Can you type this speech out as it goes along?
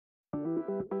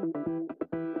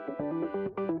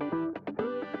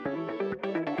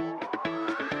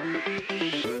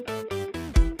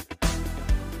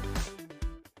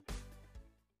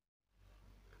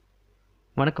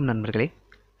வணக்கம் நண்பர்களே.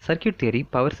 Circuit theory,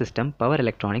 power system, power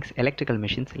electronics, electrical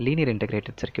machines, linear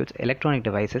integrated circuits, electronic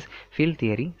devices, field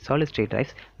theory, solid state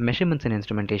drives, measurements and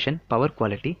instrumentation, power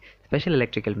quality, special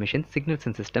electrical machines, signals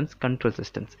and systems, control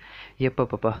systems.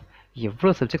 எப்பப்பா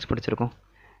எவ்வளோ subjects படிச்சிருக்கோம்.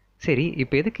 சரி,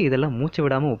 இப்போ எதுக்கு இதெல்லாம் மூச்சு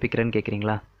விடாமல் ஒப்பிக்கிறேன்னு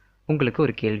கேட்குறீங்களா? உங்களுக்கு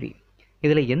ஒரு கேள்வி.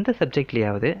 இதில் எந்த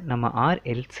சப்ஜெக்ட்லேயாவது நம்ம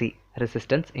RLC,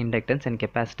 resistance, inductance and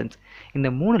capacitance, இந்த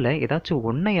மூணில் ஏதாச்சும்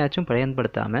ஒன்றையாச்சும்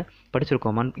பயன்படுத்தாமல்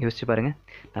படிச்சிருக்கோமான்னு யோசிச்சு பாருங்கள்.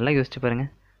 நல்லா யோசிச்சு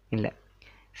பாருங்கள். இல்லை.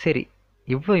 சரி,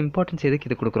 இவ்வளோ இம்பார்ட்டன்ஸ் எதுக்கு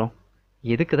இது கொடுக்குறோம்?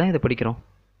 எதுக்கு தான் இதை படிக்கிறோம்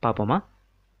பார்ப்போமா?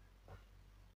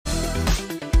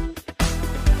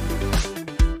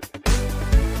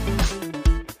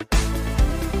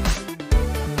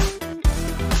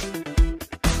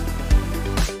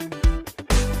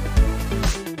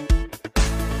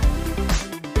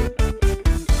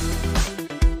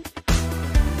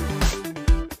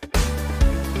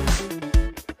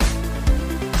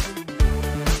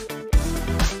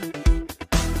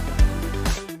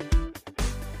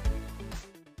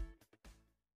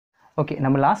 ஓகே,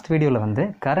 நம்ம லாஸ்ட் வீடியோவில் வந்து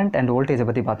கரண்ட் அண்ட் வோல்டேஜை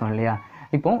பற்றி பார்த்தோம் இல்லையா?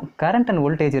 இப்போது கரண்ட் அண்ட்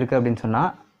வோல்டேஜ் இருக்குது அப்படின்னு சொன்னால்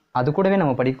அது கூடவே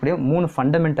நம்ம படிக்கக்கூடிய 3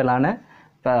 ஃபண்டமெண்டலான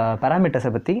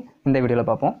பேராமீட்டர்ஸை பற்றி இந்த வீடியோவில்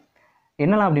பார்ப்போம்.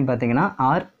 என்னெல்லாம் அப்படின்னு பார்த்தீங்கன்னா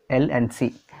R, L and C,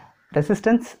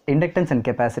 resistance, inductance and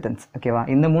capacitance. ஓகேவா?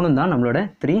 இந்த 3 தான் நம்மளோட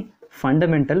 3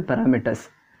 ஃபண்டமெண்டல் பேராமீட்டர்ஸ்.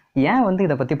 ஏன் வந்து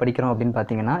இதை பற்றி படிக்கிறோம் அப்படின்னு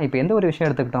பார்த்தீங்கன்னா, இப்போ எந்த ஒரு விஷயம்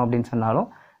எடுத்துக்கிட்டோம் அப்படின்னு சொன்னாலும்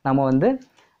நம்ம வந்து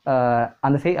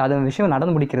அந்த விஷயம்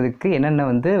நடந்து முடிக்கிறதுக்கு என்னென்ன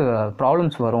வந்து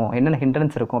ப்ராப்ளம்ஸ் வரும், என்னென்ன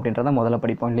ஹிண்ட்ரன்ஸ் இருக்கும் அப்படின்றத முதல்ல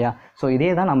படிப்போம் இல்லையா? ஸோ இதே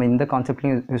தான் நம்ம இந்த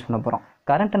கான்செப்ட்லையும் யூஸ் பண்ண போகிறோம்.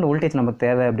 கரண்ட் அண்ட் வோல்டேஜ் நமக்கு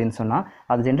தேவை அப்படின்னு சொன்னால்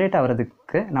அது ஜென்ரேட்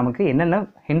ஆகிறதுக்கு நமக்கு என்னென்ன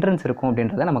ஹிண்ட்ரன்ஸ் இருக்கும்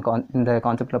அப்படின்றத நமக்கு இந்த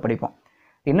கான்செப்ட்டில் படிப்போம்.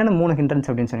 என்னென்ன 3 ஹிண்ட்ரன்ஸ்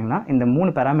அப்படின்னு சொன்னிங்கன்னா இந்த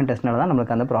 3 பேராமீட்டர்ஸ்னால தான்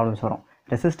நம்மளுக்கு அந்த ப்ராப்ளம்ஸ் வரும்.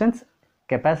 Resistance,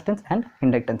 capacitance and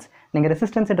inductance. நீங்கள்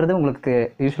ரெசிஸ்டன்ஸ்ன்றது உங்களுக்கு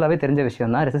யூஸ்வலாகவே தெரிஞ்ச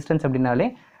விஷயம் தான். ரெசிஸ்டன்ஸ் அப்படின்னாலே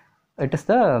it is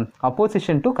the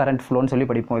opposition to current ஃப்ளோன்னு சொல்லி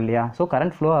படிப்போம் இல்லையா? ஸோ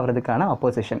கரண்ட் ஃப்ளோ ஆகிறதுக்கான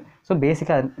அப்போசிஷன். ஸோ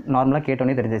பேசிக்காக நார்மலாக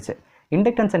கேட்டோன்னே தெரிஞ்சிச்சு.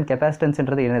 இண்டக்டன்ஸ் அண்ட்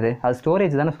கெப்பாசிட்டன்ஸ்ன்றது என்னது? அது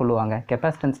ஸ்டோரேஜ் தானே சொல்லுவாங்க.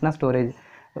 கெப்பாசிட்டன்ஸ்னால் ஸ்டோரேஜ்,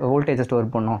 வோல்டேஜை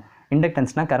ஸ்டோர் பண்ணணும்.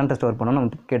 இண்டக்டன்ஸ்னால் கரண்ட்டை ஸ்டோர் பண்ணணும்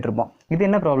நம்ம கேட்டிருப்போம். இது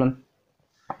என்ன ப்ராப்ளம்?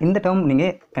 இந்த டேர்ம்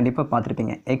நீங்கள் கண்டிப்பாக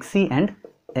பார்த்துருப்பீங்க. XE and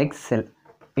XL,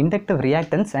 inductive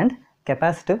reactance and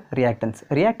capacitive reactance.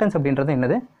 Reactance அப்படின்றது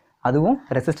என்னது? அதுவும்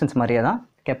ரெசிஸ்டன்ஸ் மாதிரியே தான்.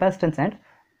 கெப்பாசிட்டன்ஸ் அண்ட்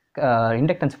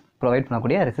இண்டக்டன்ஸ் ப்ரொவைட்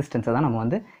பண்ணக்கூடிய ரெசிஸ்டன்ஸை தான் நம்ம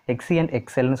வந்து எக்ஸி அண்ட்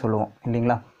எக்ஸ்எல்னு சொல்லுவோம்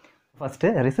இல்லைங்களா? ஃபஸ்ட்டு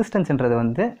ரெசிஸ்டன்ஸ்ன்றது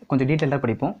வந்து கொஞ்சம் டீட்டெயிலாக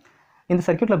படிப்போம். இந்த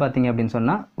சர்க்யூட்டில் பார்த்தீங்க அப்படின்னு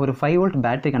சொன்னால் ஒரு 5 வோல்ட்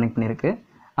பேட்டரி கனெக்ட் பண்ணியிருக்கு.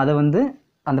 அதை வந்து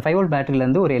அந்த 5 வோல்ட்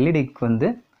பேட்டரியிலேருந்து ஒரு எல்இடிக்கு வந்து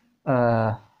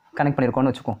கனெக்ட்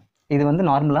பண்ணியிருக்கோன்னு வச்சுக்கோம். இது வந்து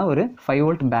நார்மலாக ஒரு 5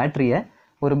 வோல்ட் பேட்டரியை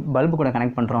ஒரு பல்பு கூட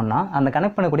கனெக்ட் பண்ணுறோன்னா அந்த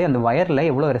கனெக்ட் பண்ணக்கூடிய அந்த வயரில்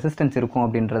எவ்வளோ ரெசிஸ்டன்ஸ் இருக்கும்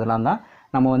அப்படின்றதுலாம் தான்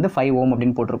நம்ம வந்து 5 ஓம்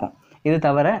அப்படின்னு போட்டிருக்கோம். இது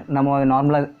தவிர நம்ம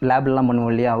நார்மலாக லேப்லாம்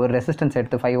பண்ணுவோம் இல்லையா? ஒரு ரெசிஸ்டன்ஸ்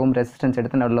எடுத்து 5 ஓம் ரெசிஸ்டன்ஸ்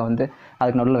எடுத்து நடுவில் வந்து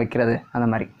அதுக்கு நடுவில் வைக்கிறது, அந்த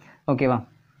மாதிரி. ஓகேவா?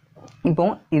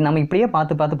 இப்போது இது நம்ம இப்படியே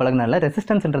பார்த்து பழகினால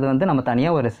ரெசிஸ்டன்ஸ்ன்றது வந்து நம்ம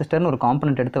தனியாக ஒரு ரெசிஸ்டர்னு ஒரு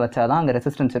காம்பனண்ட் எடுத்து வச்சா தான் அங்கே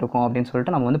ரெசிஸ்டன்ஸ் இருக்கும் அப்படின்னு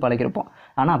சொல்லிட்டு நம்ம வந்து பழகிருப்போம்.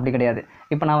 ஆனால் அப்படி கிடையாது.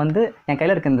 இப்போ நான் வந்து என்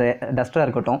கையில் இருக்க இந்த டஸ்டராக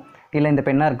இருக்கட்டும், இல்லை இந்த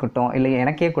பெண்ணாக இருக்கட்டும், இல்லை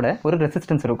எனக்கே கூட ஒரு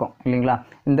ரெசிஸ்டன்ஸ் இருக்கும் இல்லைங்களா?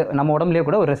 இந்த நம்ம உடம்புலேயே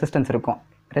கூட ஒரு ரெசிஸ்டன்ஸ் இருக்கும்.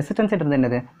 ரெசிஸ்டன்ஸ்ன்றது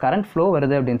என்னது? கரண்ட் ஃப்ளோ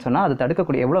வருது அப்படின்னு சொன்னால் அது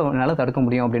தடுக்கக்கூடிய எவ்வளோ நல்லா தடுக்க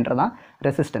முடியும் அப்படின்றதான்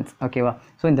ரெசிஸ்டன்ஸ். ஓகேவா?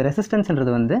 ஸோ இந்த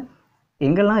ரெசிஸ்டன்ஸ்ன்றது வந்து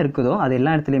எங்கெல்லாம் இருக்குதோ அது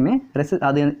எல்லா இடத்துலையுமே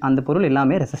அது அந்த பொருள்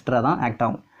எல்லாமே ரெசிஸ்டராக தான் ஆக்ட்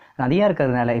ஆகும். நிறையா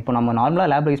இருக்கிறதுனால இப்போ நம்ம நார்மலாக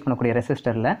லேபில் யூஸ் பண்ணக்கூடிய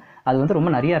ரெசிஸ்டரில் அது வந்து ரொம்ப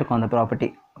நிறையா இருக்கும் அந்த ப்ராப்பர்ட்டி.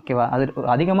 ஓகேவா? அது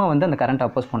அதிகமாக வந்து அந்த கரண்ட்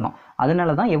அப்போஸ் பண்ணோம்.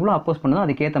 அதனால தான் எவ்வளோ அப்போஸ் பண்ணதோ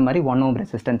அதுக்கேற்ற மாதிரி 1 ohm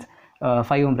resistance,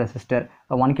 5 ohm resistor,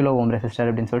 1 kilo ohm resistor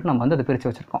அப்படின்னு சொல்லிட்டு நம்ம வந்து அதை பிரித்து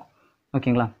வச்சுருக்கோம்.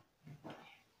 ஓகேங்களா?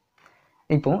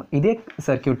 இப்போது இதே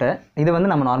சர்க்யூட்டை, இது வந்து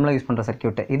நம்ம நார்மலாக யூஸ் பண்ணுற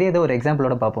சர்க்யூட்டு, இதே ஏதோ ஒரு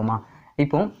எக்ஸாம்பிளோட பார்ப்போமா?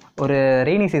 இப்போது ஒரு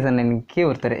ரெய்னி சீசன் இன்னைக்கு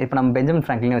ஒருத்தர், இப்போ நம்ம பெஞ்சமின்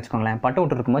ஃப்ராங்க்லின் வச்சுக்கோங்களேன், பட்டு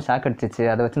விட்டு இருக்கும்போது ஷாக் அடிச்சிச்சு,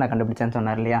 அதை வச்சு நான் கண்டுபிடிச்சேன்னு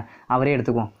சொன்னார் இல்லையா? அவரே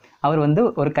எடுத்துக்குவோம். அவர் வந்து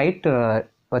ஒரு கைட்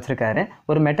வச்சுருக்காரு,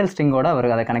 ஒரு மெட்டல் ஸ்ட்ரிங்கோடு அவர்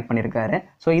அதை கனெக்ட் பண்ணியிருக்காரு.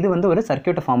 ஸோ இது வந்து ஒரு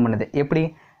சர்க்யூட்டை ஃபார்ம் பண்ணுது. எப்படி?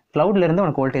 க்ளவுட்லேருந்து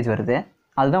உனக்கு வோல்டேஜ் வருது,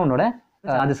 அதுதான் உன்னோட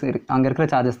சார்ஜஸ், அங்கே இருக்கிற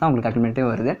சார்ஜஸ் தான் உங்களுக்கு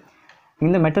அக்யூமுலேட்டிவ் வருது.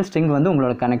 இந்த மெட்டல் ஸ்ட்ரிங் வந்து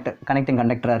உங்களோட கனெக்டிங்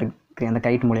கண்டக்டராக இருக்குது அந்த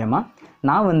கைட் மூலியமாக.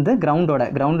 நான் வந்து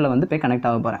கிரவுண்டில் வந்து போய் கனெக்ட்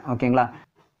ஆக போகிறேன். ஓகேங்களா?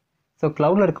 ஸோ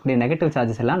க்ளவுடில் இருக்கக்கூடிய நெகட்டிவ்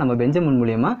சார்ஜஸ் எல்லாம் நம்ம பெஞ்சமின்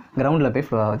மூலியமாக கிரவுண்டில் போய்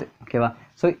ஃப்ளோ ஆகுது. ஓகேவா?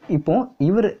 ஸோ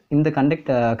இப்போது இந்த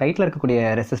கைட்டில் இருக்கக்கூடிய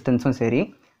ரெசிஸ்டன்ஸும் சரி,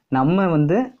 நம்ம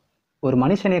வந்து ஒரு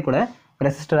மனுஷனே கூட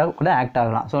ரெசிஸ்டராக கூட ஆக்ட்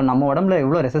ஆகலாம். ஸோ நம்ம உடம்புல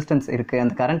எவ்வளோ ரெசிஸ்டன்ஸ் இருக்குது,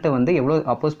 அந்த கரண்ட்டை வந்து எவ்வளோ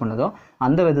அப்போஸ் பண்ணுதோ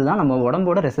அந்த இது தான் நம்ம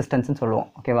உடம்போட ரெசிஸ்டன்ஸ்னு சொல்லுவோம்.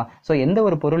 ஓகேவா? ஸோ எந்த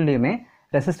ஒரு பொருள்லையுமே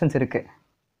ரெசிஸ்டன்ஸ் இருக்குது.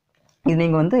 இது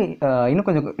நீங்கள் வந்து இன்னும்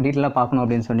கொஞ்சம் டீட்டெயிலாக பார்க்கணும்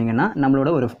அப்படின்னு சொன்னீங்கன்னா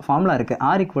நம்மளோட ஒரு ஃபார்முலா இருக்குது.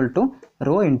 R =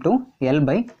 ρ ×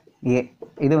 L/A.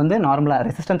 இது வந்து நார்மலாக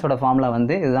ரெசிஸ்டன்ஸோட ஃபார்முலா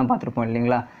வந்து இதுதான் பார்த்துருப்போம்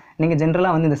இல்லைங்களா? நீங்கள்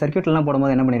ஜென்ரலாக வந்து இந்த சர்க்யூட்லாம்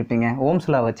போடும்போது என்ன பண்ணியிருப்பீங்க?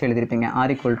 ஓம்ஸ்லாம் வச்சு எழுதியிருப்பீங்க.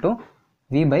 R =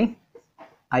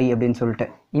 V/I அப்படின்னு சொல்லிட்டு.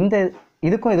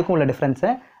 இதுக்கும் உள்ள டிஃப்ரென்ஸை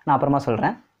நான் அப்புறமா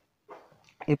சொல்கிறேன்.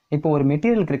 இப்போ ஒரு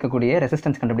மெட்டீரியலுக்கு இருக்கக்கூடிய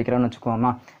ரெசிஸ்டன்ஸ் கண்டுபிடிக்கிறோன்னு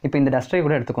வச்சுக்கோமா. இப்போ இந்த டஸ்டரை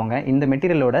கூட எடுத்துக்கோங்க. இந்த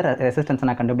மெட்டீரியலோட ரெசிஸ்டன்ஸ்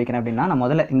நான் கண்டுபிடிக்கிறேன் அப்படின்னா, நான்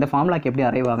முதல்ல இந்த ஃபார்முலாக்கு எப்படி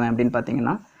அரைவ் ஆவேன் அப்படின்னு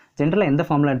பார்த்தீங்கன்னா, ஜென்ரலாக எந்த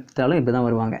ஃபார்முலா எடுத்தாலும் இப்படி தான்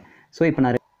வருவாங்க. ஸோ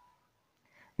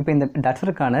இப்போ இந்த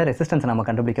டஸ்டருக்கான ரெசிஸ்டன்ஸ் நம்ம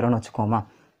கண்டுபிடிக்கிறோன்னு வச்சுக்கோமா.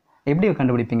 எப்படி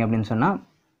கண்டுபிடிப்பீங்க அப்படின்னு சொன்னால்,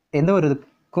 எந்த ஒரு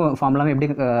இதுக்கும் ஃபார்முலாவும் எப்படி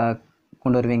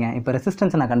கொண்டு வருவீங்க. இப்போ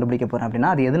ரெசிஸ்டன்ஸை நான் கண்டுபிடிக்க போகிறேன்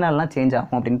அப்படின்னா, அது எதனாலலாம் சேஞ்ச்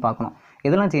ஆகும் அப்படின்னு பார்க்கணும்.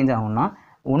 எதெல்லாம் சேஞ்ச் ஆகும்னா,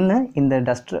 ஒன்று இந்த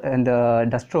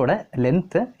டஸ்டரோட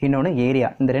லென்த்து, இன்னொன்று ஏரியா.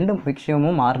 இந்த 2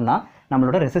 விஷயமும் மாறினா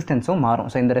நம்மளோட ரெசிஸ்டன்ஸும் மாறும்.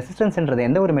 ஸோ இந்த ரெசிஸ்டன்ஸ்ன்றது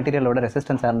எந்த ஒரு மெட்டீரியலோட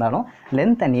ரெசிஸ்டன்ஸாக இருந்தாலும்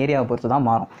லென்த் அண்ட் ஏரியாவை பொறுத்து தான்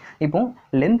மாறும்.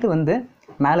 இப்போது லென்த்து வந்து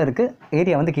மேலே இருக்குது,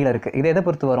 ஏரியா வந்து கீழே இருக்குது. இது எதை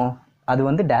பொறுத்து வரும்? அது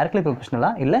வந்து டைரக்ட்லி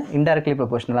ப்ரொபோஷனலாக இல்லை இன்டைரக்ட்லி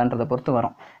ப்ரொபோஷனலான்றதை பொறுத்து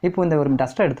வரும். இப்போ இந்த ஒரு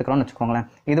டஸ்ட்டை எடுத்துக்கிறோன்னு வச்சுக்கோங்களேன்.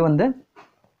 இது வந்து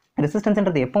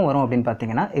ரெசிஸ்டன்ஸ்ன்றது எப்போ வரும் அப்படின்னு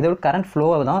பார்த்தீங்கன்னா, இதோட கரண்ட்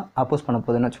ஃப்ளோவை தான் அப்போஸ் பண்ண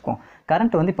போகுதுன்னு வச்சுக்கோம்.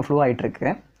 கரண்ட் வந்து இப்போ ஃப்ளோ ஆகிட்டு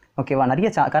இருக்கு. ஓகேவா, நிறைய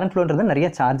கரண்ட் ஃப்ளோன்றது நிறைய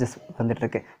சார்ஜஸ் வந்துட்டு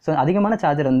இருக்கு. ஸோ அதிகமான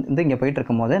சார்ஜர் வந்து இங்கே போயிட்டு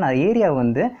இருக்கும்போது நான் ஏரியா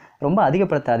வந்து ரொம்ப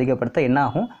அதிகப்படுத்த என்ன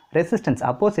ஆகும்? ரெசிஸ்டன்ஸ்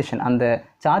அப்போசிஷன், அந்த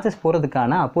சார்ஜஸ்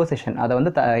போகிறதுக்கான அப்போசிஷன், அதை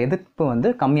வந்து எதிர்ப்பு வந்து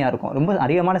கம்மியாக இருக்கும். ரொம்ப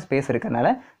அதிகமான ஸ்பேஸ் இருக்கிறதுனால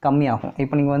கம்மியாகும்.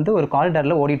 இப்போ நீங்கள் வந்து ஒரு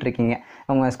காரிடாரில் ஓடிட்டுருக்கீங்க.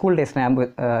 உங்கள் ஸ்கூல் டேஸ்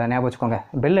ஞாபகம் வச்சுக்கோங்க.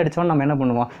 பெல் அடித்தோன்னு நம்ம என்ன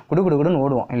பண்ணுவோம்? குடுன்னு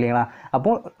ஓடுவோம் இல்லைங்களா?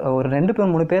 அப்போது ஒரு 2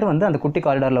 பேர் 3 பேர் வந்து அந்த குட்டி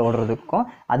காரிடாரில் ஓடுறதுக்கும்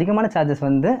அதிகமான சார்ஜஸ்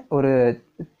வந்து ஒரு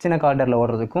சின்ன காரிடாரில்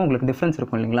ஓடுறதுக்கும் உங்களுக்கு டிஃப்ரென்ஸ்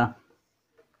இருக்கும் இல்லைங்களா?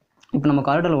 இப்போ நம்ம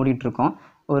காரிடாரில் ஓடிட்டுருக்கோம்.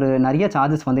 ஒரு நிறைய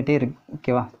சார்ஜஸ் வந்துகிட்டே இருக்கு.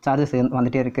 ஓகேவா, சார்ஜஸ்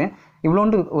வந்துகிட்டே இருக்குது.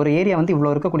 இவ்வளோண்டு ஒரு ஏரியா வந்து இவ்வளோ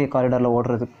இருக்கக்கூடிய காரிடாரில்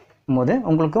ஓடுறது போது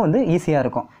உங்களுக்கு வந்து ஈஸியாக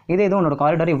இருக்கும். இதே உன்னோட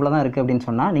காரிடார் இவ்வளோ தான் இருக்குது அப்படின்னு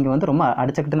சொன்னால் நீங்கள் வந்து ரொம்ப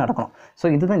அடிச்சுக்கிட்டு நடக்கணும். ஸோ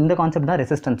இதுதான் இந்த கான்செப்ட் தான்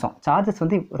ரெசிஸ்டன்ஸும். சார்ஜஸ்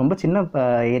வந்து ரொம்ப சின்ன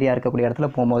ஏரியா இருக்கக்கூடிய இடத்துல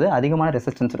போகும்போது அதிகமான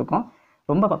ரெசிஸ்டன்ஸ் இருக்கும்.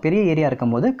 ரொம்ப பெரிய ஏரியா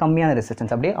இருக்கும்போது கம்மியான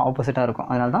ரெசிஸ்டன்ஸ், அப்படியே ஆப்போசிட்டாக இருக்கும்.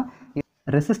 அதனால தான்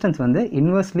ரெசிஸ்டன்ஸ் வந்து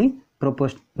இன்வெர்ஸ்லி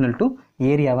ப்ரொபோஷனல் டு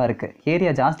ஏரியாவாக இருக்குது.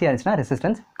 ஏரியா ஜாஸ்தியாக இருந்துச்சுன்னா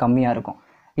ரெசிஸ்டன்ஸ் கம்மியாக இருக்கும்.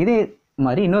 இதே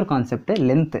மாதிரி இன்னொரு கான்செப்ட்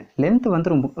லென்த்து வந்து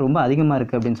ரொம்ப அதிகமாக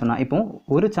இருக்குது அப்படின்னு சொன்னால், இப்போ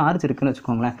ஒரு சார்ஜ் இருக்குதுன்னு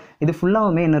வச்சுக்கோங்களேன். இது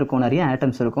ஃபுல்லாகவுமே என்ன இருக்கும்? நிறைய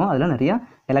ஆட்டம்ஸ் இருக்கும், அதில் நிறைய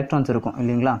எலக்ட்ரான்ஸ் இருக்கும்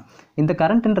இல்லைங்களா? இந்த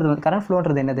கரண்ட்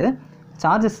ஃப்ளோன்றது என்னது?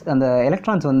 சார்ஜஸ், அந்த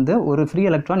எலக்ட்ரான்ஸ் வந்து ஒரு ஃப்ரீ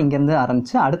எலக்ட்ரான் இங்கேருந்து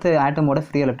ஆரம்பித்து அடுத்த ஆட்டமோட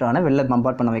ஃப்ரீ எலக்ட்ரானை வெளில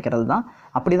பம்பார்ட் பண்ண வைக்கிறது தான்.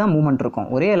 அப்படி தான் மூவ்மெண்ட் இருக்கும்.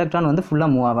 ஒரே எலக்ட்ரான் வந்து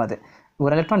ஃபுல்லாக மூவ் ஆகாது.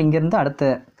 ஒரு எலக்ட்ரான் இங்கேருந்து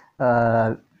அடுத்த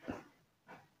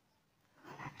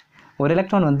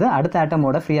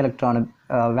ஆட்டமோட ஃப்ரீ எலக்ட்ரானு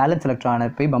வேலன்ஸ் எலக்ட்ரானை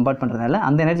போய் பம்பார்ட் பண்ணுறதுனால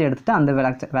அந்த எனர்ஜி எடுத்துகிட்டு அந்த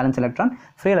வேலன்ஸ் எலக்ட்ரான்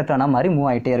ஃப்ரீ எலக்ட்ரானாக மாதிரி மூவ்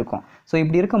ஆகிட்டே இருக்கும். ஸோ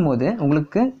இப்படி இருக்கும்போது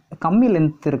உங்களுக்கு கம்மி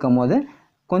லென்த் இருக்கும் போது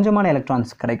கொஞ்சமான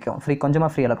எலக்ட்ரான்ஸ் கிடைக்கும், கொஞ்சமாக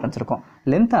ஃப்ரீ எலக்ட்ரான்ஸ் இருக்கும்.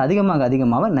 லென்த்து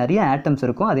அதிகமாக நிறைய ஆட்டம்ஸ்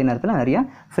இருக்கும், அதே நேரத்தில் நிறைய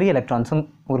ஃப்ரீ எலக்ட்ரான்ஸும்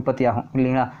உற்பத்தி ஆகும்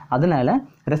இல்லைங்களா? அதனால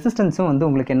ரெசிஸ்டன்ஸும் வந்து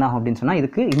உங்களுக்கு என்ன ஆகும் அப்படின்னு சொன்னால்,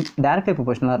 இதுக்கு டைரக்ட்லி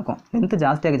ப்ரொபோஷனலாக இருக்கும். லென்த்து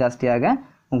ஜாஸ்தியாக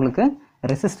உங்களுக்கு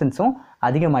ரெசிஸ்டன்ஸும்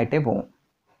அதிகமாகிட்டே போகும்.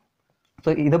 ஸோ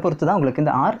இதை பொறுத்து தான் உங்களுக்கு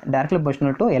இந்த R directly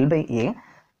proportional to L/A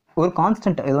ஒரு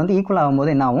கான்ஸ்டன்ட். இது வந்து ஈக்குவல் ஆகும்போது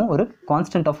என்ன ஆகும்? ஒரு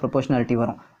கான்ஸ்டன்ட் ஆஃப் ப்ரொபோஷனாலிட்டி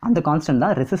வரும். அந்த கான்ஸ்டன்ட்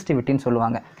தான் ரெசிஸ்டிவிட்டின்னு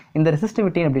சொல்லுவாங்க. இந்த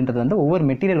ரெசிஸ்டிவிட்டி அப்படின்றது வந்து ஒவ்வொரு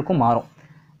மெட்டீரியலுக்கும் மாறும்.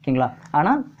 ஓகேங்களா?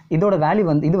 ஆனால் இதோட வேல்யூ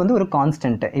வந்து இது வந்து ஒரு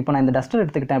கான்ஸ்டன்ட். இப்போ நான் இந்த டஸ்டர்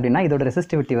எடுத்துக்கிட்டேன் அப்படின்னா இதோட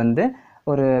ரெசிஸ்டிவிட்டி வந்து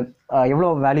ஒரு எவ்வளோ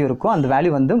வேல்யூ இருக்கோ அந்த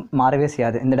வேல்யூ வந்து மாறவே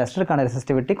செய்யாது. இந்த டஸ்டருக்கான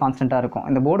ரெசிஸ்டிவிட்டி கான்ஸ்டண்ட்டாக இருக்கும்,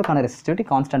 இந்த போர்டுக்கான ரெசிஸ்டிவிட்டி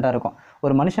கான்ஸ்டண்ட்டாக இருக்கும்,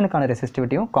 ஒரு மனுஷனுக்கான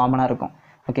ரெசிஸ்டிவிட்டியும் காமனாக இருக்கும்.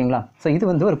 ஓகேங்களா? ஸோ இது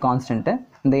வந்து ஒரு கான்ஸ்டன்ட்டு.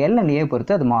 இந்த L and A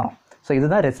பொறுத்து அது மாறும். ஸோ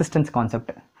இதுதான் ரெசிஸ்டன்ஸ்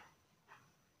கான்செப்ட்.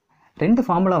 2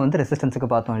 ஃபார்முலா வந்து ரெசிஸ்டன்ஸுக்கு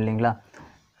பார்த்தோம் இல்லைங்களா?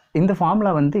 இந்த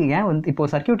ஃபார்முலா வந்து ஏன் வந்து இப்போ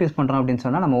சர்க்யூட் யூஸ் பண்ணுறோம் அப்படின்னு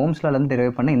சொன்னால் நம்ம ஓம்ஸ் லாலேருந்து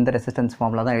டெரைவ் பண்ண இந்த ரெசிஸ்டன்ஸ்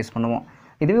ஃபார்முலா தான் யூஸ் பண்ணுவோம்.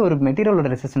 இதுவே ஒரு மெட்டீரியலோட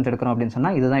ரெசிஸ்டன்ஸ் எடுக்கிறோம் அப்படின்னு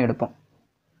சொன்னால் இதுதான் எடுப்போம்.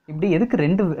 இப்படி எதுக்கு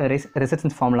 2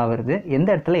 ரெசிஸ்டன்ஸ் ஃபார்முலா வருது, எந்த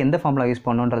இடத்துல எந்த ஃபார்முலா யூஸ்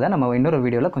பண்ணணுன்றதை நம்ம இன்னொரு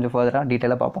வீடியோவில் கொஞ்சம் ஃபர்தராக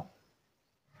டீட்டெயிலாக பார்ப்போம்.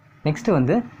 நெக்ஸ்ட்டு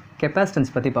வந்து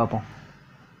கெப்பாசிட்டன்ஸ் பற்றி பார்ப்போம்.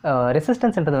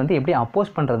 ரெசிஸ்டன்ஸ்ன்றது வந்து எப்படி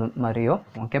அப்போஸ் பண்ணுறது மாதிரியோ,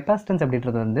 கெப்பாசிட்டன்ஸ்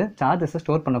அப்படின்றது வந்து சார்ஜஸை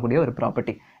ஸ்டோர் பண்ணக்கூடிய ஒரு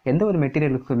ப்ராப்பர்ட்டி. எந்த ஒரு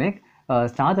மெட்டீரியலுக்குமே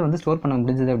சார்ஜை வந்து ஸ்டோர் பண்ண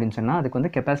முடிஞ்சது அப்படின்னு சொன்னால் அதுக்கு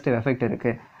வந்து கெப்பாசிட்டிவ் எஃபெக்ட்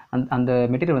இருக்குது. அந்த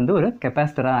மெட்டீரியல் வந்து ஒரு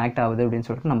கெப்பாசிட்டராக ஆக்ட் ஆகுது அப்படின்னு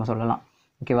சொல்லிட்டு நம்ம சொல்லலாம்.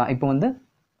 ஓகேவா? இப்போ வந்து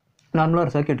நார்மலாக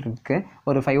ஒரு சர்க்யூட் இருக்குது.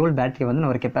 ஒரு 5 வோல்ட் பேட்டரி வந்து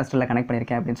நான் ஒரு கெப்பாசிட்டரில் கனெக்ட்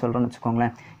பண்ணியிருக்கேன் அப்படின்னு சொல்கிறோன்னு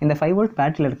வச்சுக்கோங்களேன். இந்த 5 வோல்ட்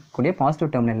பேட்டரியில் இருக்கக்கூடிய பாசிட்டிவ்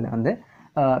டெர்மினலில் வந்து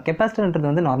கெப்பாசிட்டர்ன்றது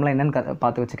வந்து நார்மலாக என்னென்னு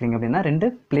பார்த்து வச்சுக்கிறீங்க அப்படின்னா 2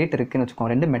 பிளேட் இருக்குதுன்னு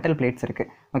வச்சுக்கோங்க. 2 மெட்டல் பிளேட்ஸ்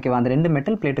இருக்குது. ஓகேவா? அந்த 2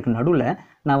 மெட்டல் பிளேட்டுக்கு நடுவில்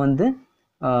நான் வந்து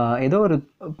ஏதோ ஒரு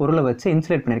பொருளை வச்சு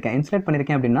இன்சுலேட்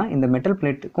பண்ணியிருக்கேன் அப்படின்னா இந்த மெட்டல்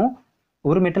பிளேட்டுக்கும்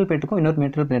இன்னொரு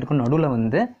மெட்டல் பிளேட்டுக்கும் நடுவில்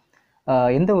வந்து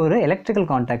எந்த ஒரு எலக்ட்ரிக்கல்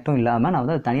கான்டாக்டும் இல்லாமல் நான்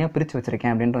வந்து அதை தனியாக பிரித்து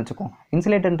வச்சுருக்கேன் அப்படின்ட்டு வச்சுக்கோம்.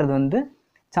 இன்சுலேட்டர்ன்றது வந்து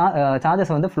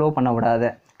சார்ஜஸை வந்து ஃப்ளோ பண்ண விடாத,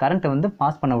 கரண்ட்டை வந்து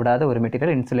பாஸ் பண்ண விடாத ஒரு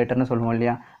மெட்டீரியல் இன்சுலேட்டர்னு சொல்லுவோம்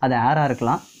இல்லையா? அது ஏராக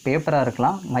இருக்கலாம், பேப்பராக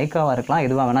இருக்கலாம், மைக்காவாக இருக்கலாம்,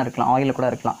 எதுவாக வேணால் இருக்கலாம், ஆயில் கூட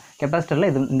இருக்கலாம். கெப்பாசிட்டரில்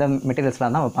இந்த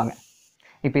மெட்டீரியல்ஸ்லாம் தான் வைப்பாங்க.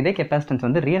 இப்போ இதே கெப்பாசிட்டன்ஸ்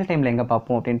வந்து ரியல் டைமில் எங்கே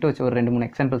பார்ப்போம் அப்படின்ட்டு வச்சு ஒரு 2-3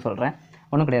 எக்ஸாம்பிள் சொல்கிறேன்.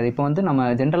 ஒன்றும் கிடையாது. இப்போ வந்து நம்ம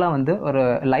ஜென்ரலாக வந்து ஒரு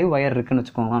லைவ் ஒயர் இருக்குதுன்னு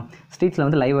வச்சுக்கோங்க. ஸ்ட்ரீட்ஸில்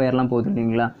வந்து லைவ் ஒயர்லாம் போகுது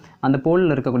இல்லைங்களா? அந்த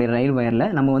போலில் இருக்கக்கூடிய லைவ் ஒயரில்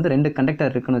நம்ம வந்து 2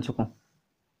 கண்டக்டர் இருக்குதுன்னு வச்சுக்கோம்.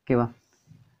 ஓகேவா?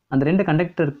 அந்த 2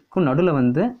 கண்டக்டருக்கும் நடுவில்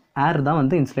வந்து ஏர் தான்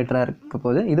வந்து இன்சுலேட்டராக இருக்க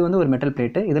போது. இது வந்து ஒரு மெட்டல்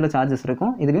பிளேட்டு, இதில் சார்ஜஸ்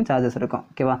இருக்கும், இதுலேயும் சார்ஜஸ் இருக்கும்.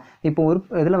 ஓகேவா? இப்போ ஒரு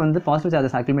இதில் வந்து பாசிட்டிவ்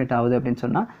சார்ஜஸ் அக்யூமுலேட் ஆகுது அப்படின்னு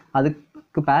சொன்னால்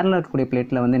அதுக்கு பேரலாக இருக்கக்கூடிய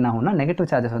பிளேட்டில் வந்து என்ன ஆகும்னா நெகட்டிவ்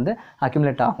சார்ஜஸ் வந்து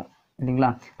அக்யூமுலேட் ஆகும் இல்லைங்களா?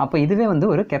 அப்போ இதுவே வந்து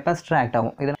ஒரு கெப்பாசிட்டர் ஆக்ட்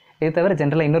ஆகும். இது தவிர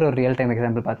ஜென்ரலாக இன்னொரு ரியல் டைம்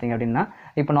எக்ஸாம்பிள் பார்த்தீங்க அப்படின்னா,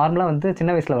 இப்போ நார்மலாக வந்து சின்ன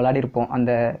வயசில் விளையாடிருப்போம்.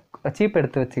 அந்த சீப்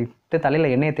எடுத்து வச்சுக்கிட்டு தலையில்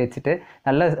எண்ணெயை தேய்ச்சிட்டு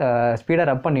நல்லா ஸ்பீடாக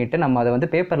ரப் பண்ணிவிட்டு நம்ம அதை வந்து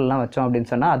பேப்பர்லாம் வச்சோம் அப்படின்னு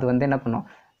சொன்னால் அது வந்து என்ன பண்ணும்,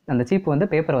 அந்த சீப்பு வந்து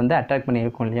பேப்பரை வந்து அட்ராக்ட் பண்ணி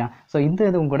இருக்கும் இல்லையா? ஸோ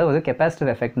இதுவும் கூட ஒரு கெப்பாசிட்டிவ்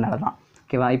எஃபெக்ட்னால தான்.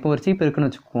 ஓகேவா? இப்போ ஒரு சீப் இருக்குன்னு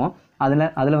வச்சுக்குவோம்.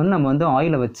 அதில் வந்து நம்ம வந்து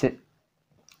ஆயிலை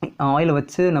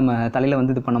வச்சு நம்ம தலையில்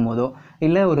வந்து இது பண்ணும் போதோ,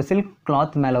 இல்லை ஒரு சில்க்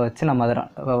கிளாத் மேலே வச்சு நம்ம அதை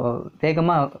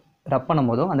வேகமாக ரப் பண்ணும்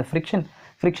போதோ அந்த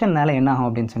ஃப்ரிக்ஷன்னால என்ன ஆகும்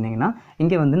அப்படின்னு சொன்னிங்கன்னா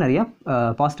இங்கே வந்து நிறைய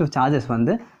பாசிட்டிவ் சார்ஜஸ்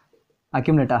வந்து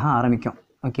அக்யூமுலேட் ஆக ஆரம்பிக்கும்.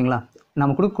 ஓகேங்களா?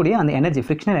 நம்ம கொடுக்கக்கூடிய அந்த எனர்ஜி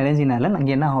ஃப்ரிக்ஷனல் எனர்ஜினால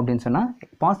இங்கே என்ன ஆகும் அப்படின்னு சொன்னால்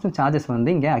பாசிட்டிவ் சார்ஜஸ் வந்து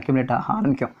இங்கே அக்யூமுலேட் ஆக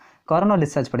ஆரம்பிக்கும். கொரோனா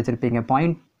டிஸ்சார்ஜ் படிச்சிருப்பீங்க,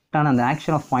 பாயிண்டான அந்த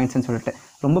ஆக்ஷன் ஆஃப் பாயிண்ட்ஸ்னு சொல்லிட்டு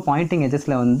ரொம்ப பாயிண்டிங்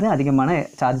எஜஸில் வந்து அதிகமான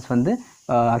சார்ஜஸ் வந்து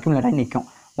அக்யூமுலேட் ஆகி நிற்கும்.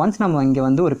 ஒன்ஸ் நம்ம இங்கே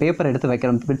வந்து ஒரு பேப்பர் எடுத்து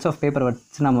வைக்கிறோம், பிட்ஸ் ஆஃப் பேப்பர்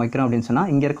வச்சு நம்ம வைக்கிறோம் அப்படின்னு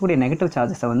சொன்னால் இங்கே இருக்கக்கூடிய நெகட்டிவ்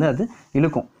சார்ஜஸை வந்து அது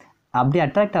இழுக்கும். அப்படி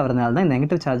அட்ராக்ட் ஆகிறதுனால தான் இந்த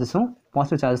நெகட்டிவ் சார்ஜஸும்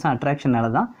பாசிட்டிவ் சார்ஜஸும் அட்ராக்ஷனால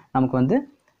தான் நமக்கு வந்து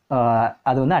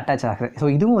அது வந்து அட்டாச் ஆகுது. ஸோ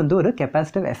இதுவும் வந்து ஒரு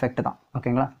கெப்பாசிட்டிவ் எஃபெக்ட் தான்.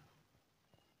 ஓகேங்களா?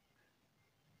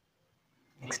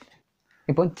 நெக்ஸ்ட்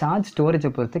இப்போ சார்ஜ்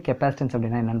ஸ்டோரேஜை பொறுத்து கெப்பாசிட்டன்ஸ்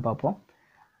அப்படின்னா என்னென்னு பார்ப்போம்.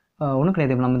 ஒன்றும்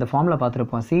கிடையாது. இப்போ நம்ம இந்த ஃபார்மில்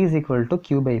பார்த்துருப்போம், C =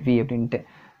 Q/V அப்படின்ட்டு.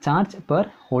 சார்ஜ் பர்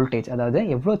வோல்டேஜ், அதாவது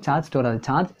எவ்வளோ சார்ஜ் ஸ்டோர் ஆகுது,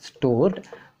 charge stored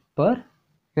per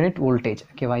unit voltage.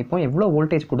 ஓகேவா? இப்போ எவ்வளோ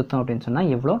வோல்டேஜ் கொடுத்தோம் அப்படின்னு சொன்னால்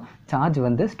எவ்வளோ சார்ஜ்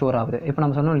வந்து ஸ்டோர் ஆகுது. இப்போ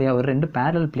நம்ம சொன்னோம் இல்லையா, ஒரு 2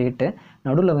 பேரல் பிளேட்டு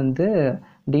நடுவில் வந்து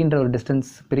டீன்ற ஒரு டிஸ்டன்ஸ்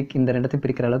இந்த ரெண்டுத்தையும்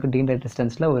பிரிக்கிற அளவுக்கு டீன்ற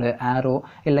டிஸ்டன்ஸில் ஒரு ஏரோ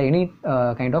இல்லை எனி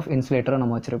கைண்ட் ஆஃப் இன்சுலேட்டரோ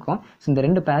நம்ம வச்சுருக்கோம். ஸோ இந்த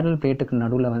 2 பேரல் பிளேட்டுக்கு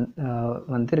நடுவில்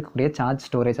வந்து இருக்கக்கூடிய சார்ஜ்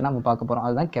ஸ்டோரேஜை நம்ம பார்க்க போகிறோம்.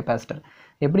 அதுதான் கெப்பாசிட்டர்.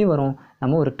 எப்படி வரும்,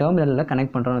 நம்ம ஒரு டெர்மினலில்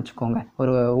கனெக்ட் பண்ணுறோன்னு வச்சுக்கோங்க.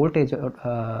 ஒரு வோல்டேஜ்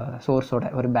சோர்ஸோட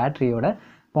ஒரு பேட்டரியோட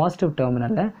பாசிட்டிவ்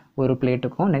டெர்மினலில் ஒரு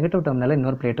பிளேட்டுக்கும் நெகட்டிவ் டெர்மினலில்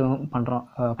இன்னொரு பிளேட்டும்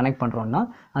கனெக்ட் பண்ணுறோன்னா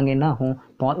அங்கே என்ன ஆகும்,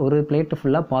 ஒரு பிளேட்டு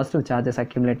ஃபுல்லாக பாசிட்டிவ் சார்ஜஸ்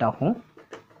அக்யூமுலேட் ஆகும்,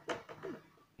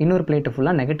 இன்னொரு பிளேட்டு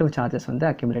ஃபுல்லாக நெகட்டிவ் சார்ஜஸ் வந்து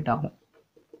அக்யூமுலேட் ஆகும்.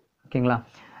 ஓகேங்களா?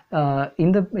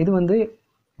 இது வந்து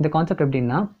இந்த கான்செப்ட்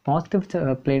எப்படின்னா, பாசிட்டிவ்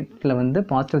பிளேட்டில் வந்து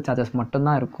பாசிட்டிவ் சார்ஜஸ்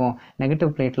மட்டும்தான் இருக்கும்,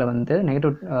 நெகட்டிவ் பிளேட்டில் வந்து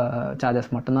நெகட்டிவ்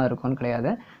சார்ஜஸ் மட்டும்தான் இருக்கும்னு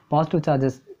கிடையாது. பாசிட்டிவ்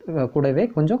சார்ஜஸ் கூடவே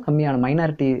கொஞ்சம் கம்மியான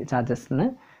மைனாரிட்டி சார்ஜஸ்னு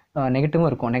நெகட்டிவும்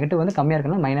இருக்கும். நெகட்டிவ் வந்து கம்மியாக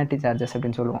இருக்குன்னா மைனாரிட்டி சார்ஜஸ்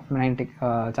அப்படின்னு சொல்லுவோம். மைனாரிட்டி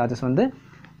சார்ஜஸ் வந்து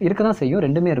இருக்க தான் செய்யும்,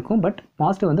 ரெண்டுமே இருக்கும். பட்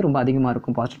பாசிட்டிவ் வந்து ரொம்ப அதிகமாக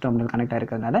இருக்கும். பாசிட்டிவ் டெர்மினல் கனெக்ட்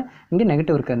ஆகிருக்கிறதுனால இங்கே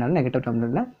நெகட்டிவ் இருக்கிறதுனால நெகட்டிவ்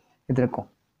டெர்மினலில் இது இருக்கும்.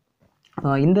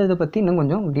 இந்த இதை பற்றி இன்னும்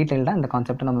கொஞ்சம் டீட்டெயில்டாக இந்த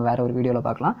கான்செப்டை நம்ம வேறு ஒரு வீடியோவில்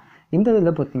பார்க்கலாம். இந்த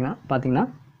இதில் பார்த்தீங்கன்னா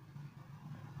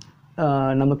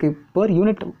நமக்கு பர்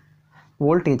யூனிட்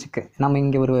வோல்டேஜுக்கு நம்ம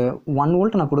இங்கே ஒரு 1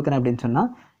 வோல்ட் நான் கொடுக்குறேன் அப்படின்னு சொன்னால்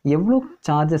எவ்வளோ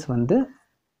சார்ஜஸ் வந்து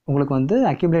உங்களுக்கு வந்து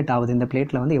அக்யூமுலேட் ஆகுது, இந்த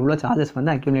பிளேட்டில் வந்து எவ்வளோ சார்ஜஸ்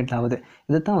வந்து அக்யூமுலேட் ஆகுது,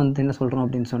 இதை தான் வந்து என்ன சொல்கிறோம்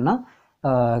அப்படின்னு சொன்னால்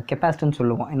கெப்பாசிட்டன்ஸ்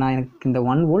சொல்லுவோம். நான் எனக்கு இந்த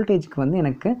 1 வோல்டேஜுக்கு வந்து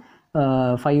எனக்கு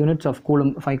 5 units of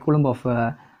coulomb 5 coulomb of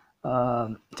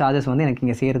charges வந்து எனக்கு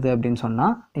இங்கே சேருது அப்படின்னு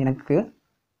சொன்னால் எனக்கு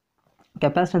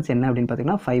கெப்பாசிட்டன்ஸ் என்ன அப்படின்னு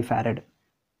பார்த்தீங்கன்னா 5 ஃபாரட்.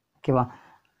 ஓகேவா?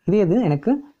 இது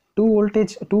எனக்கு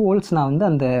 2 வோல்ட்ஸ் நான் வந்து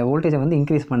அந்த வோல்டேஜை வந்து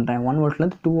இன்க்ரீஸ் பண்ணுறேன். 1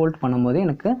 வோல்ட்லேருந்து 2 வோல்ட் பண்ணும்போது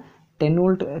எனக்கு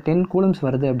 10 கூலம்ஸ்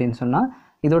வருது அப்படின்னு சொன்னால்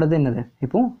இதோடது என்னது,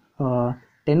 இப்போது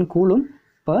 10 கூலும்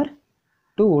பர்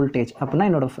 2 வோல்டேஜ் அப்படின்னா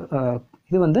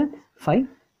இது வந்து 5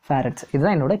 ஃபாரட்ஸ்.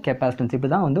 இதுதான் என்னோட கெப்பாசிட்டன்ஸ்.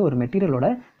 இப்படி தான் வந்து ஒரு மெட்டீரியலோட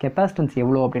கெப்பாசிட்டன்ஸ்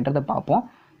எவ்வளோ அப்படின்றத பார்ப்போம்,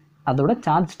 அதோட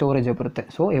சார்ஜ் ஸ்டோரேஜை பொறுத்து.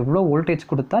 ஸோ எவ்வளோ வோல்டேஜ்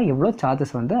கொடுத்தா எவ்வளோ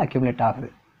சார்ஜஸ் வந்து அக்யூமுலேட் ஆகுது.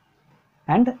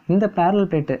 அண்ட் இந்த பேரல்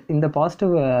பிளேட்டு, இந்த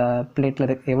பாசிட்டிவ்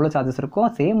பிளேட்டில் எவ்வளோ சார்ஜஸ் இருக்கோ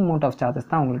சேம் அமௌண்ட் ஆஃப் சார்ஜஸ்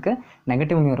தான் உங்களுக்கு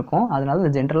நெகட்டிவ்லையும் இருக்கும். அதனால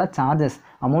இந்த ஜென்ரலாக சார்ஜஸ்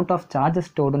அமௌண்ட் ஆஃப் சார்ஜஸ்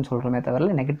ஸ்டோர்டுன்னு சொல்கிறோமே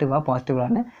தவிர நெகட்டிவாக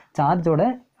பாசிட்டிவான சார்ஜோட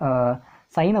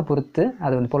சைனை பொறுத்து,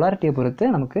 அது வந்து பொலாரிட்டியை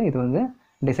பொறுத்து நமக்கு இது வந்து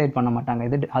டிசைட் பண்ண மாட்டாங்க.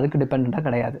 இது அதுக்கு டிபெண்ட்டாக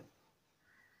கிடையாது.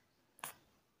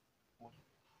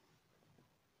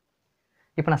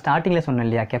 இப்போ நான் ஸ்டார்டிங்கில் சொன்னேன்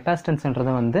இல்லையா,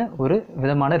 கெப்பாசிட்டன்ஸ்ன்றது வந்து ஒரு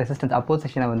விதமான ரெசிஸ்டன்ஸ்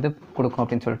அப்போசிஷனை வந்து கொடுக்கும்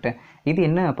அப்படின்னு சொல்லிட்டு. இது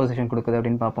என்ன அப்போசிஷன் கொடுக்குது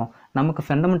அப்படின்னு பார்ப்போம். நமக்கு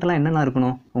ஃபண்டமெண்டலாக என்னென்ன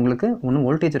இருக்கணும், உங்களுக்கு ஒன்று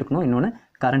வோல்டேஜ் இருக்கணும், இன்னொன்று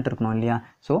கரண்ட் இருக்கணும் இல்லையா.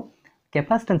 ஸோ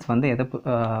கெப்பாசிட்டன்ஸ் வந்து எதை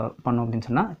பண்ணோம் அப்படின்னு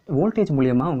சொன்னால் வோல்டேஜ்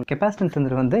மூலியமாக உங்களுக்கு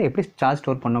கெப்பாசிட்டன்ஸ் வந்து எப்படி சார்ஜ்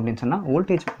ஸ்டோர் பண்ணோம் அப்படின்னு சொன்னால்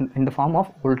வோல்டேஜ் இந்த ஃபார்ம்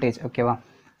ஆஃப் வோல்டேஜ். ஓகேவா?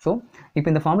 ஸோ இப்போ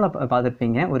இந்த ஃபார்மில்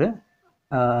பார்த்துருப்பீங்க, ஒரு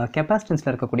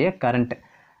கெப்பாசிட்டன்ஸில் இருக்கக்கூடிய கரண்ட்,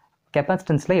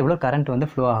 கெப்பாசிட்டன்ஸில் எவ்வளோ கரண்ட் வந்து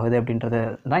ஃப்ளோ ஆகுது அப்படின்றது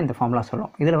தான் இந்த ஃபார்முலா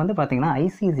சொல்லும். இதில் வந்து பார்த்திங்கன்னா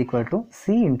IC =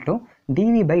 C ×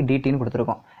 dV/dtன்னு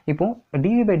கொடுத்துருக்கோம். இப்போது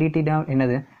dV/dt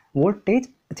என்னது, voltage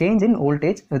change in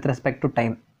voltage with respect to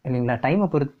time இல்லைங்களா. டைமை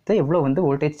பொறுத்து எவ்வளோ வந்து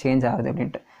வோல்டேஜ் சேஞ்ச் ஆகுது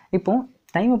அப்படின்ட்டு. இப்போது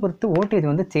டைமை பொறுத்து வோல்டேஜ்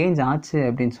வந்து சேஞ்ச் ஆச்சு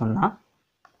அப்படின்னு சொன்னால்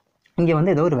இங்கே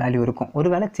வந்து ஏதோ ஒரு வேல்யூ இருக்கும். ஒரு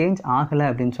வேளை சேஞ்ச் ஆகலை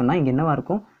அப்படின்னு சொன்னால் இங்கே என்னவாக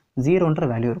இருக்கும், 0ன்ற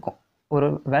வேல்யூ இருக்கும். ஒரு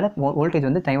வேளை வோல்டேஜ்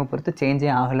வந்து டைமை பொறுத்து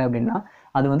சேஞ்சே ஆகலை அப்படின்னா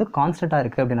அது வந்து கான்ஸ்டண்ட்டாக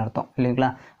இருக்குது அப்படின்னு அர்த்தம் இல்லைங்களா.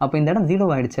 அப்போ இந்த இடம்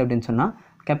 0 ஆகிடுச்சு அப்படின்னு சொன்னால்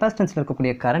கெப்பாசிட்டன்ஸில்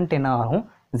இருக்கக்கூடிய கரண்ட் என்ன ஆகும்,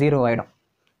 0 ஆகிடும்.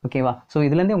 ஓகேவா. ஸோ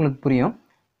இதுலேருந்தே உங்களுக்கு புரியும்,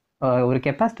 ஒரு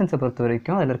கெப்பாசிட்டன்ஸை பொறுத்த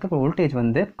வரைக்கும் அதில் இருக்க வோல்டேஜ்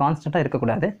வந்து கான்ஸ்டண்ட்டாக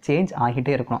இருக்கக்கூடாது, சேஞ்ச்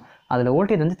ஆகிட்டே இருக்கணும். அதில்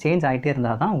வோல்டேஜ் வந்து சேஞ்ச் ஆகிட்டே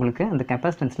இருந்தால் தான் உங்களுக்கு அந்த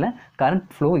கெப்பாசிட்டன்ஸில் கரண்ட்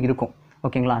ஃப்ளோ இருக்கும்.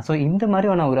 ஓகேங்களா. ஸோ இந்த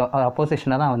மாதிரியான ஒரு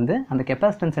அப்போசிஷனை தான் வந்து அந்த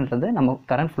கெப்பாசிட்டன்ஸ்ன்றது நம்ம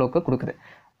கரண்ட் ஃப்ளோக்கு கொடுக்குது.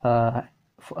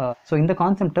 ஸோ இந்த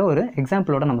கான்செப்டை ஒரு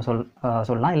எக்ஸாம்பிளோட நம்ம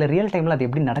சொல்லலாம். இல்லை ரியல் டைமில் அது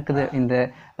எப்படி நடக்குது, இந்த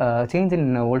சேஞ்ச் இன்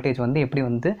வோல்டேஜ் வந்து எப்படி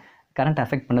வந்து கரண்ட்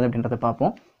அஃபெக்ட் பண்ணுது அப்படின்றத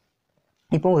பார்ப்போம்.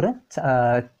 இப்போது ஒரு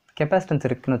கெப்பாசிட்டன்ஸ்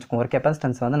இருக்குதுன்னு வச்சுக்கோங்க. ஒரு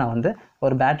கெப்பாசிட்டன்ஸ் வந்து நான் வந்து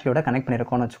ஒரு பேட்டரியோட கனெக்ட்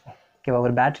பண்ணியிருக்கோன்னு வச்சுக்கோம். ஓகேவா.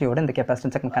 ஒரு பேட்டரியோட இந்த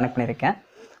கெப்பாசிட்டன்ஸை கனெக்ட் பண்ணியிருக்கேன்.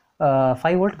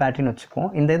 5 வோல்ட் பேட்டரின்னு வச்சுக்கோம்.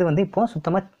 இந்த இது வந்து இப்போது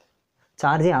சுத்தமாக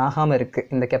சார்ஜே ஆகாமல் இருக்குது.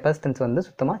 இந்த கெப்பாசிட்டன்ஸ் வந்து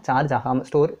சுத்தமாக சார்ஜ் ஆகாமல்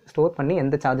ஸ்டோர் பண்ணி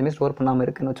எந்த சார்ஜுமே ஸ்டோர் பண்ணாமல்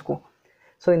இருக்குதுன்னு வச்சுக்கோம்.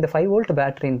 ஸோ இந்த 5 வோல்ட்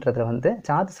பேட்டரின்றதில் வந்து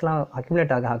சார்ஜஸ்லாம்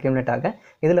அக்யூமுலேட் ஆக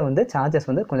இதில் வந்து சார்ஜஸ்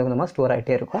வந்து கொஞ்சம் கொஞ்சமாக ஸ்டோர்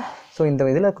ஆகிட்டே இருக்கும். ஸோ இந்த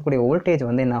இதில் இருக்கக்கூடிய வோல்டேஜ்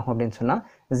வந்து என்ன ஆகும் அப்படின்னு சொன்னால்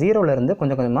 0லேருந்து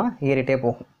கொஞ்சம் கொஞ்சமாக ஏறிட்டே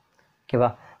போகும். ஓகேவா.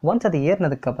 ஒன்ஸ் அது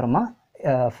ஏறினதுக்கப்புறமா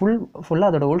ஃபுல்லாக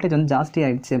அதோட வோல்டேஜ் வந்து ஜாஸ்தி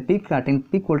ஆகிடுச்சு,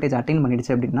 பீக் வோல்டேஜ் அட்டைன்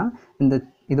பண்ணிடுச்சு அப்படின்னா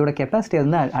இதோட கெப்பாசிட்டி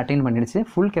வந்து அட்டைன் பண்ணிடுச்சு.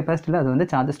 ஃபுல் கெப்பாசிட்டியில் அது வந்து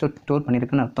சார்ஜஸ் ஸ்டோர்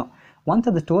பண்ணியிருக்குன்னு அர்த்தம். ஒன்ஸ்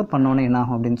அது ஸ்டோர் பண்ணோன்னே என்ன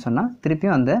ஆகும் அப்படின்னு சொன்னால்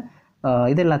திருப்பியும் அந்த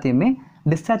இது எல்லாத்தையுமே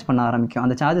டிஸ்சார்ஜ் பண்ண ஆரம்பிக்கும்.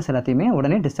 அந்த சார்ஜஸ் எல்லாத்தையுமே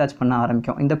உடனே டிஸ்சார்ஜ் பண்ண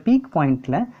ஆரம்பிக்கும். இந்த பீக்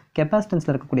பாயிண்ட்டில்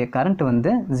கெப்பாசிட்டன்ஸில் இருக்கக்கூடிய கரண்ட்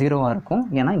வந்து 0வாக இருக்கும்.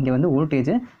 ஏன்னா இங்கே வந்து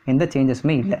வோல்டேஜ் எந்த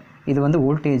சேஞ்சஸுமே இல்லை. இது வந்து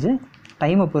வோல்டேஜ்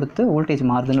டைமை பொறுத்து வோல்டேஜ்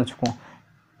மாறுதுன்னு வச்சுக்குவோம்.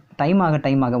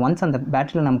 டைம் ஆக ஒன்ஸ் அந்த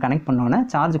பேட்டரியில் நம்ம கனெக்ட் பண்ணோன்னே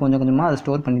சார்ஜ் கொஞ்சம் கொஞ்சமாக அதை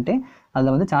ஸ்டோர் பண்ணிவிட்டு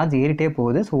அதில் வந்து சார்ஜ் ஏறிட்டே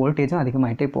போகுது. ஸோ வோல்டேஜும்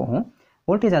அதிகமாகிட்டே போகும்.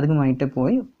 வோல்டேஜ் அதிகமாகிட்டே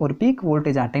போய் ஒரு பீக்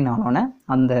வோல்டேஜ் அட்டைன் ஆனோன்னே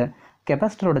அந்த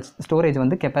கெப்பாசிட்டரோட ஸ்டோரேஜ்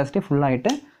வந்து கெப்பாசிட்டி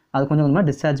ஃபுல்லாகிட்டு அது கொஞ்சம் கொஞ்சமாக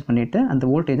டிஸ்சார்ஜ் பண்ணிவிட்டு அந்த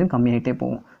வோல்டேஜும் கம்மியாகிட்டே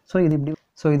போகும். ஸோ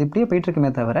இது இப்படியே போயிட்டுருக்குமே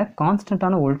தவிர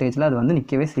கான்ஸ்டண்ட்டான வோல்டேஜில் அது வந்து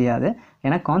நிற்கவே செய்யாது.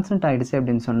 ஏன்னா கான்ஸ்டன்ட் ஆகிடுச்சு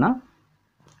அப்படின்னு சொன்னால்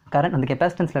அந்த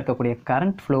கெப்பாசிட்டன்ஸில் இருக்கக்கூடிய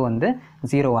கரண்ட் ஃப்ளோ வந்து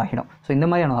 0 ஆகிடும். ஸோ இந்த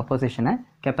மாதிரியான அப்போசிஷனை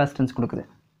கெப்பாசிட்டன்ஸ் கொடுக்குது.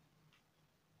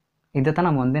 இதை தான்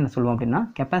நம்ம வந்து என்ன சொல்லுவோம் அப்படின்னா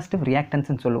கெப்பாசிட்டிவ்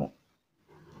ரியாக்டன்ஸ்னு சொல்லுவோம்.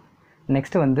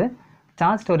 நெக்ஸ்ட்டு வந்து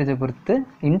சார்ஜ் ஸ்டோரேஜை பொறுத்து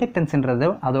இண்டக்டன்ஸ்ன்றது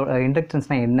அதோட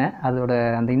இண்டக்டன்ஸ்னால் என்ன, அதோட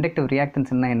அந்த இண்டக்டிவ்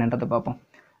ரியாக்டன்ஸ் என்னன்றதை பார்ப்போம்.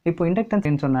 இப்போ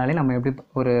இண்டக்டன்ஸ்ன்னு சொன்னாலே நம்ம எப்படி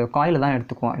ஒரு காயில் தான்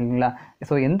எடுத்துக்குவோம் இல்லைங்களா.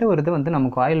 ஸோ எந்த ஒரு இது வந்து நம்ம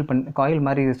காயில்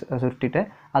மாதிரி சுருட்டிட்டு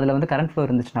அதில் வந்து கரண்ட் ஃப்ளோ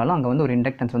இருந்துச்சுனாலும் அங்கே வந்து ஒரு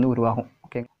இண்டக்டன்ஸ் வந்து உருவாகும்.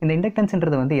 ஓகே. இந்த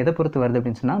இண்டக்டன்ஸ்ன்றது வந்து எதை பொறுத்து வருது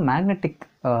அப்படின்னு சொன்னால் மேக்னெட்டிக்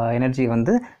எனர்ஜி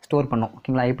வந்து ஸ்டோர் பண்ணும்.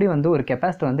 ஓகேங்களா. எப்படி வந்து ஒரு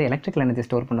கெப்பாசிட்டர் வந்து எலக்ட்ரிக்கல் எனர்ஜி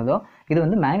ஸ்டோர் பண்ணுதோ இது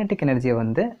வந்து மேக்னெட்டிக் எனர்ஜியை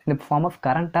வந்து இந்த ஃபார்ம் ஆஃப்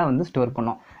கரண்ட்டாக வந்து ஸ்டோர்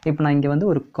பண்ணும். இப்போ நான் இங்கே வந்து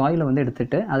ஒரு காயிலை வந்து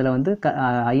எடுத்துகிட்டு அதில் வந்து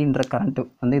ஐன்ற கரண்ட்டு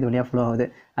வந்து இது வழியாக ஃப்ளோ ஆகுது.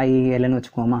 ஐஎல்னு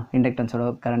வச்சுக்கோமா, இண்டக்டன்ஸோட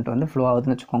கரண்ட் வந்து ஃப்ளோ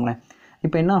ஆகுதுன்னு வச்சுக்கோங்களேன்.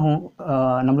 இப்போ என்ன ஆகும்,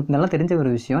 நம்மளுக்கு நல்லா தெரிஞ்ச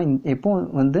ஒரு விஷயம், எப்போ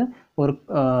வந்து ஒரு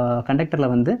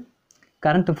கண்டக்டரில் வந்து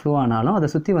கரண்ட்டு ஃப்ளோ ஆனாலும் அதை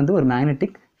சுற்றி வந்து ஒரு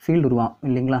மேக்னெட்டிக் ஃபீல்டு உருவாகும்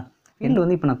இல்லைங்களா. ஃபீல்டு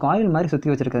வந்து இப்போ நான் காயில் மாதிரி சுற்றி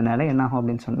வச்சுருக்கிறதுனால என்ன ஆகும்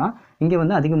அப்படின்னு சொன்னால் இங்கே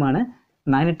வந்து அதிகமான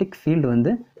மேக்னெட்டிக் ஃபீல்டு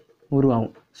வந்து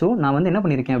உருவாகும். ஸோ நான் வந்து என்ன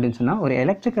பண்ணியிருக்கேன் அப்படின்னு சொன்னால் ஒரு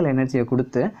எலக்ட்ரிக்கல் எனர்ஜியை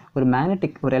கொடுத்து ஒரு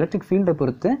எலக்ட்ரிக் ஃபீல்டை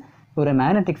பொறுத்து ஒரு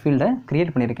மேக்னெட்டிக் ஃபீல்டை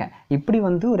க்ரியேட் பண்ணியிருக்கேன். இப்படி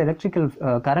வந்து ஒரு எலக்ட்ரிக்கல்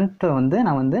கரண்ட்டை வந்து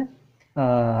நான் வந்து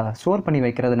ஸ்டோர் பண்ணி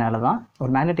வைக்கிறதுனால தான்,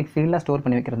 ஒரு மேக்னெட்டிக் ஃபீல்டாக ஸ்டோர்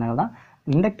பண்ணி வைக்கிறதுனால தான்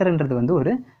இண்டக்டர்ன்றது வந்து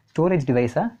ஒரு ஸ்டோரேஜ்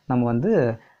டிவைஸாக நம்ம வந்து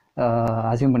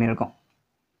அசியூம் பண்ணியிருக்கோம்.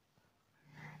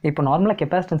 இப்போ நார்மலாக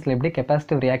கெப்பாசிட்டன்ஸில் எப்படி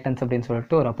கெப்பாசிட்டிவ் ரியாக்டன்ஸ் அப்படின்னு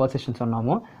சொல்லிட்டு ஒரு அப்போசிஷன்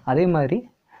சொன்னாமோ அதே மாதிரி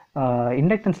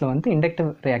இண்டக்டன்ஸில் வந்து இண்டக்டிவ்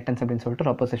ரியாக்டன்ஸ் அப்படின்னு சொல்லிட்டு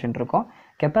ஒரு அப்போசிஷன் இருக்கும்.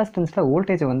 கெப்பாசிட்டன்ஸில்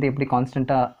வோல்டேஜ் வந்து எப்படி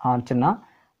கான்ஸ்டண்ட்டாக ஆச்சுன்னா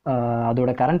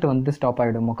அதோட கரண்ட் வந்து ஸ்டாப்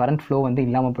ஆகிடுமோ, கரண்ட் ஃப்ளோ வந்து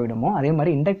இல்லாமல் போயிடுமோ, அதே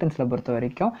மாதிரி இண்டக்டன்ஸில் பொறுத்த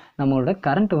வரைக்கும் நம்மளோட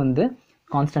கரண்ட் வந்து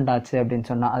கான்ஸ்டன்ட் ஆச்சு அப்படின்னு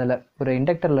சொன்னால், அதில் ஒரு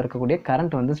இண்டக்டரில் இருக்கக்கூடிய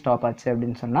கரண்ட் வந்து ஸ்டாப் ஆச்சு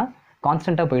அப்படின்னு சொன்னால்,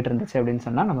 கான்ஸ்டண்ட்டாக போயிட்டு இருந்துச்சு அப்படின்னு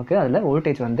சொன்னால் நமக்கு அதில்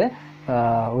வோல்டேஜ் வந்து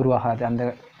உருவாகாது. அந்த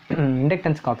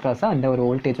இண்டக்டன்ஸ்க்கு அக்ராஸாக அந்த ஒரு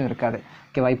வோல்டேஜும் இருக்காது.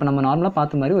 ஓகேவா. இப்போ நம்ம நார்மலாக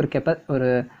பார்த்த மாதிரி ஒரு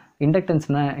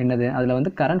இண்டக்டன்ஸ்னால் என்னது, அதில்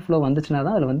வந்து கரண்ட் ஃப்ளோ வந்துச்சுன்னா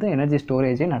தான் அதில் வந்து எனர்ஜி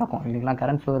ஸ்டோரேஜே நடக்கும் இல்லைங்களா.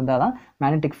 கரண்ட் ஃப்ளோ இருந்தால் தான்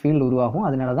மேக்னெட்டிக் ஃபீல்டு உருவாகும்.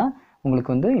 அதனால தான்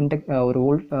உங்களுக்கு வந்து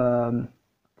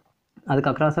அதுக்கு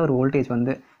அக்ராஸாக ஒரு வோல்டேஜ்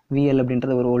வந்து விஎல்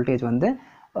அப்படின்றது ஒரு வோல்டேஜ் வந்து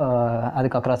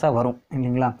அதுக்கு அக்ராஸாக வரும்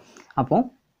இல்லைங்களா. அப்போது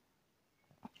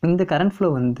இந்த கரண்ட் ஃப்ளோ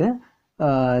வந்து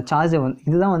சார்ஜை வந்து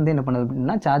இதுதான் வந்து என்ன பண்ணுது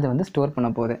அப்படின்னா சார்ஜை வந்து ஸ்டோர் பண்ண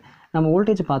போகுது. நம்ம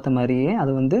வோல்டேஜ் பார்த்த மாதிரியே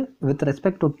அது வந்து வித்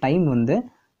ரெஸ்பெக்ட் டு டைம் வந்து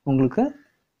உங்களுக்கு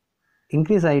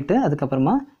இன்க்ரீஸ் ஆகிட்டு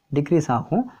அதுக்கப்புறமா டிக்ரீஸ்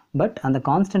ஆகும். பட் அந்த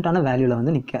கான்ஸ்டண்ட்டான வேல்யூவில்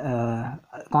வந்து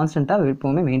கான்ஸ்டண்ட்டாக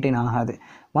எப்போவுமே மெயின்டைன் ஆகாது.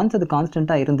 ஒன்ஸ் அது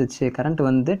கான்ஸ்டண்ட்டாக இருந்துச்சு, கரண்ட்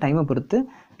வந்து டைமை பொறுத்து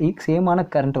சேமான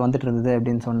கரண்ட் வந்துட்டு இருந்தது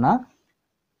அப்படின்னு சொன்னால்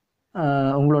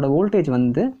உங்களோட வோல்டேஜ்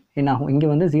வந்து என்ன ஆகும், இங்கே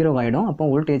வந்து 0 ஆகிடும். அப்போ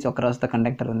வோல்டேஜ் அக்ராஸ் த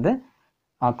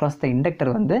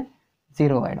இண்டக்டர் வந்து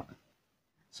 0 ஆகிடும்.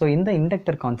 ஸோ இந்த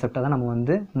இண்டக்டர் கான்செப்டை தான் நம்ம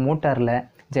வந்து மோட்டாரில்,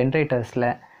 ஜென்ரேட்டர்ஸில்,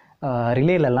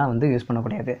 ரிலேலெல்லாம் வந்து யூஸ்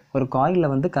பண்ணக்கூடியது. ஒரு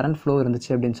காயிலில் வந்து கரண்ட் ஃப்ளோ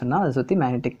இருந்துச்சு அப்படின்னு சொன்னால் அதை சுற்றி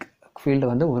மேக்னெட்டிக்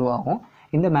ஃபீல்டு வந்து உருவாகும்.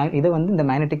 இந்த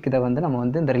மேக்னெட்டிக் இதை வந்து நம்ம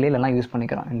வந்து இந்த ரிலேலெல்லாம் யூஸ்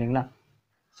பண்ணிக்கிறோம் இல்லைங்களா.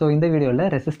 ஸோ இந்த வீடியோவில்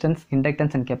ரெசிஸ்டன்ஸ்,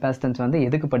 இண்டக்டன்ஸ் அண்ட் கெப்பாசிட்டன்ஸ் வந்து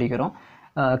எதுக்கு படிக்கிறோம்,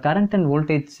 கரண்ட் அண்ட்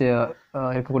வோல்டேஜ்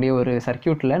இருக்கக்கூடிய ஒரு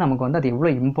சர்க்யூட்டில் நமக்கு வந்து அது எவ்வளோ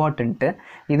இம்பார்ட்டண்ட்டு,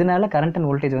 இதனால கரண்ட் அண்ட்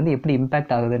வோல்டேஜ் வந்து எப்படி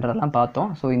இம்பேக்ட் ஆகுதுன்றதெல்லாம்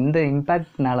பார்த்தோம். ஸோ இந்த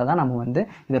இம்பேக்ட்னால தான் நம்ம வந்து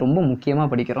இதை ரொம்ப முக்கியமாக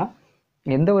படிக்கிறோம்.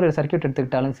 எந்த ஒரு சர்க்யூட்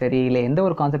எடுத்துக்கிட்டாலும் சரி, இல்லை எந்த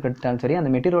ஒரு கான்செப்ட் எடுத்துக்கிட்டாலும் சரி, அந்த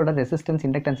மெட்டீரியலோட ரெசிஸ்டன்ஸ்,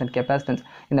 இண்டக்டன்ஸ் அண்ட் கெப்பாசிட்டன்ஸ்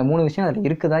இந்த 3 விஷயம் அதில்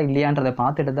இருக்குதா இல்லையான்றதை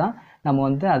பார்த்துட்டு தான் நம்ம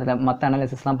வந்து அதில் மற்ற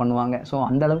அனாலிசிஸ்லாம் பண்ணுவாங்க. ஸோ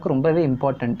அந்தளவுக்கு ரொம்பவே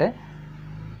இம்பார்ட்டண்ட்டு.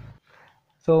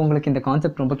 ஸோ உங்களுக்கு இந்த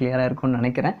கான்செப்ட் ரொம்ப கிளியராக இருக்கும்னு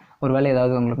நினைக்கிறேன். ஒருவேளை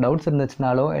ஏதாவது உங்களுக்கு டவுட்ஸ்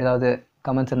இருந்துச்சுனாலோ, ஏதாவது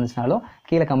கமெண்ட்ஸ் இருந்துச்சுனாலோ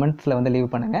கீழே கமெண்ட்ஸில் வந்து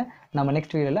லீவ் பண்ணுங்கள். நம்ம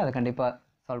நெக்ஸ்ட் வீடியோவில் அதை கண்டிப்பாக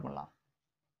சால்வ் பண்ணலாம்.